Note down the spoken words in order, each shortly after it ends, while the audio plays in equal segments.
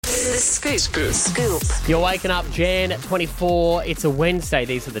The Scoop. You're waking up, Jan 24. It's a Wednesday.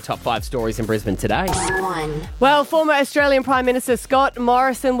 These are the top 5 stories in Brisbane today. Well, former Australian Prime Minister Scott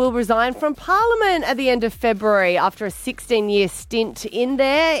Morrison will resign from Parliament at the end of February after a 16-year stint in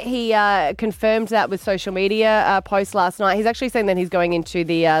there. He confirmed that with social media post last night. He's actually saying that he's going into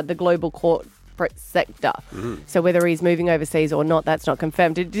the global corporate sector. So whether he's moving overseas or not, that's not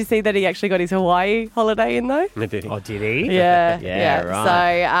confirmed. Did you see that he actually got his Hawaii holiday in though? Did he? Yeah.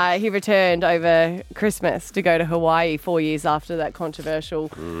 Right. So he returned over Christmas to go to Hawaii 4 years after that controversial,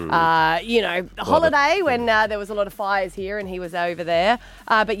 holiday when there was a lot of fires here and he was over there.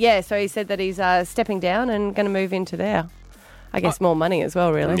 But yeah, so he said that he's stepping down and going to move into there. I guess more money as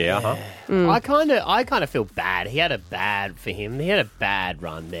well, really. Yeah. I kind of feel bad. He had a bad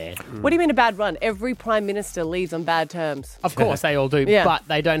run there. What do you mean a bad run? Every Prime Minister leaves on bad terms. Of course, they all do, Yeah. but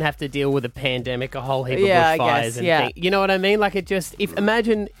they don't have to deal with a pandemic, a whole heap of Yeah, I bushfires guess, and yeah. things. You know what I mean? Like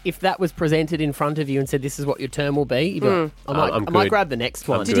imagine if that was presented in front of you and said, "This is what your term will be." You'd be like, I might grab the next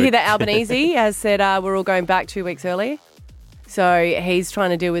one. Did you hear that Albanese has said we're all going back 2 weeks early? So he's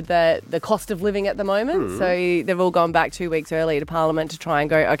trying to deal with the cost of living at the moment. So they've all gone back 2 weeks early to Parliament to try and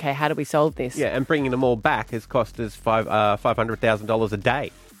go, okay, how do we solve this? Yeah, and bringing them all back has cost us $500,000 a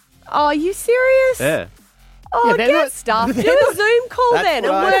day. Oh, are you serious? Yeah. Oh, they're get not- stuff. Do a Zoom call That's then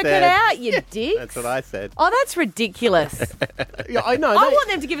and what I work said. it out, you dicks. That's what I said. Oh, that's ridiculous. Yeah, I know. I want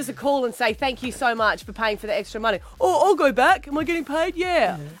them to give us a call and say, thank you so much for paying for the extra money. Oh, I'll go back. Am I getting paid?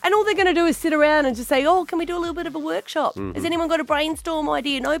 Yeah. And all they're going to do is sit around and just say, oh, can we do a little bit of a workshop? Has anyone got a brainstorm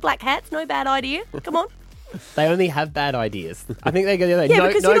idea? No black hats, no bad idea. Come on. They only have bad ideas. I think they're going to Yeah,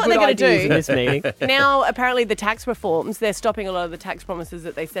 because you know what good they're gonna ideas do? in this meeting. Now, apparently, the tax reforms, they're stopping a lot of the tax promises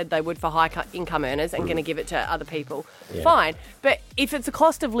that they said they would for high income earners and going to give it to other people. Yeah. Fine. But if it's a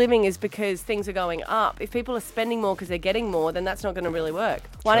cost of living is because things are going up, if people are spending more because they're getting more, then that's not going to really work.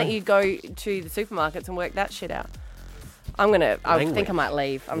 Why don't you go to the supermarkets and work that shit out? I think I might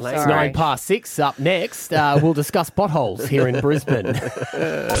leave. I'm It's sorry. 6:09. Up next, we'll discuss potholes here in Brisbane.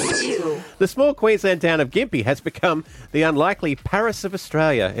 The small Queensland town of Gympie has become the unlikely Paris of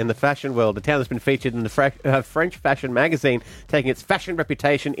Australia in the fashion world. The town has been featured in the French fashion magazine, taking its fashion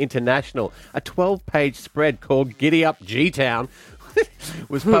reputation international. A 12-page spread called Giddy Up G-Town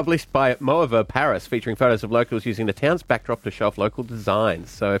was published by Moever Paris, featuring photos of locals using the town's backdrop to show off local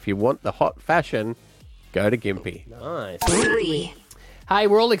designs. So if you want the hot fashion, go to Gympie. Nice. Hey,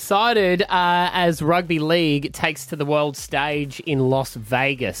 we're all excited as rugby league takes to the world stage in Las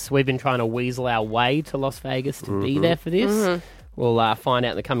Vegas. We've been trying to weasel our way to Las Vegas to be there for this. We'll find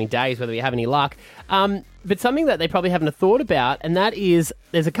out in the coming days whether we have any luck. But something that they probably haven't thought about, and that is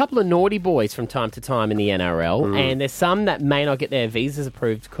there's a couple of naughty boys from time to time in the NRL, and there's some that may not get their visas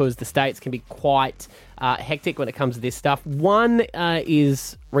approved because the states can be quite hectic when it comes to this stuff. One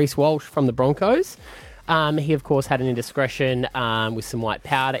is Reece Walsh from the Broncos. He, of course, had an indiscretion with some white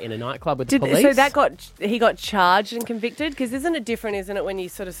powder in a nightclub with the police. So he got charged and convicted? Because isn't it different, isn't it, when you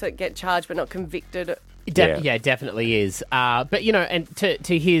sort of get charged but not convicted? Yeah, definitely is. But, and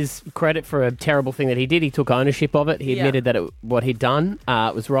to his credit for a terrible thing that he did, he took ownership of it. He admitted that what he'd done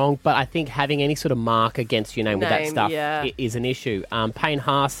was wrong. But I think having any sort of mark against your name with that stuff is an issue. Payne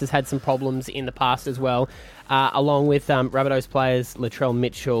Haas has had some problems in the past as well, along with Rabbitohs players Latrell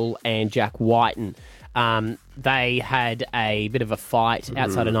Mitchell and Jack Whiten. They had a bit of a fight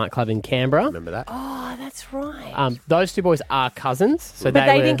outside a nightclub in Canberra. Remember that? Oh, that's right. Those two boys are cousins. So But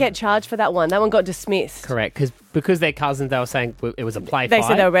they didn't get charged for that one. That one got dismissed. Correct, because they're cousins, they were saying it was a play They fight.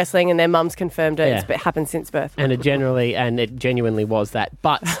 said they were wrestling and their mums confirmed it. Yeah. It's happened since birth. And it genuinely was that.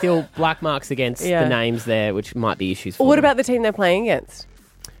 But still, black marks against the names there, which might be issues for What them. about the team they're playing against?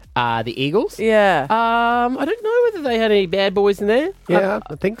 The Eagles? Yeah. I don't know whether they had any bad boys in there. Yeah,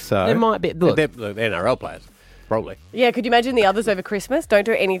 I think so. There might be. Look, They're NRL players, probably. Yeah, could you imagine the others over Christmas? Don't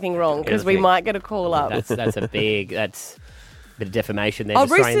do anything wrong because we might get a call up. that's a bit of defamation there. Oh,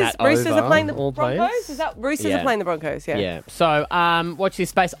 just throwing that Roosters over are playing the all Broncos? players. Is that Roosters Yeah. are playing the Broncos, yeah. Yeah. So, watch this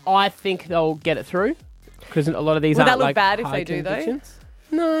space. I think they'll get it through because a lot of these Would that aren't look like bad if high they do, though? convictions.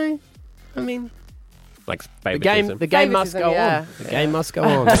 No. I mean, Like the game must Favoritism, go yeah. on. The game must go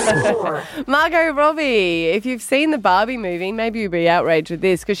on. Margot Robbie, if you've seen the Barbie movie, maybe you'd be outraged with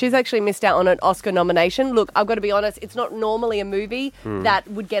this because she's actually missed out on an Oscar nomination. Look, I've got to be honest, it's not normally a movie that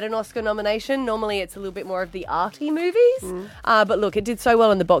would get an Oscar nomination. Normally it's a little bit more of the arty movies. But look, it did so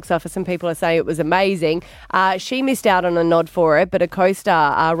well in the box office and people are saying it was amazing. She missed out on a nod for it, but a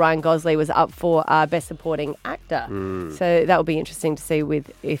co-star, Ryan Gosling, was up for Best Supporting Actor. So that will be interesting to see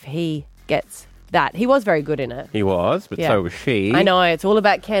if he gets that. He was very good in it. He was, but Yeah. so was she. I know, it's all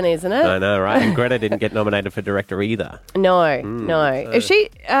about Ken, isn't it? I know, right? And Greta didn't get nominated for director either. No. Is she?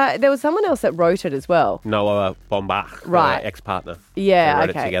 There was someone else that wrote it as well. Noah Baumbach, Right. ex-partner. Yeah, They wrote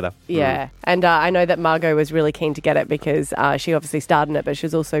okay. it together. Yeah, and I know that Margot was really keen to get it because she obviously starred in it, but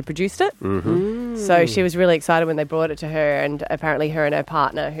she's also produced it. Mm-hmm. So she was really excited when they brought it to her, and apparently her and her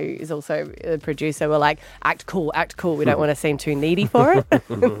partner, who is also a producer, were like, act cool. We don't want to seem too needy for it.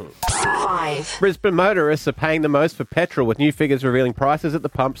 5, Brisbane motorists are paying the most for petrol, with new figures revealing prices at the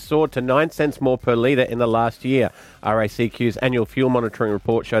pump soared to 9 cents more per litre in the last year. RACQ's annual fuel monitoring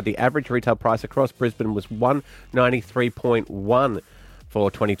report showed the average retail price across Brisbane was $193.1 for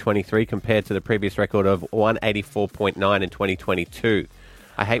 2023 compared to the previous record of $184.9 in 2022.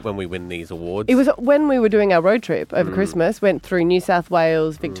 I hate when we win these awards. It was when we were doing our road trip over Christmas, went through New South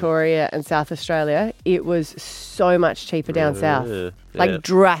Wales, Victoria and South Australia. It was so much cheaper down south. yeah.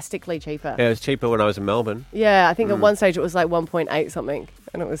 Drastically cheaper. Yeah, it was cheaper when I was in Melbourne. Yeah, I think at one stage it was like 1.8 something,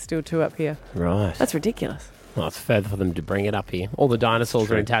 and it was still 2 up here. Right. That's ridiculous. Well, it's further for them to bring it up here. All the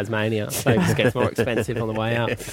dinosaurs are in Tasmania, so it just gets more expensive on the way out.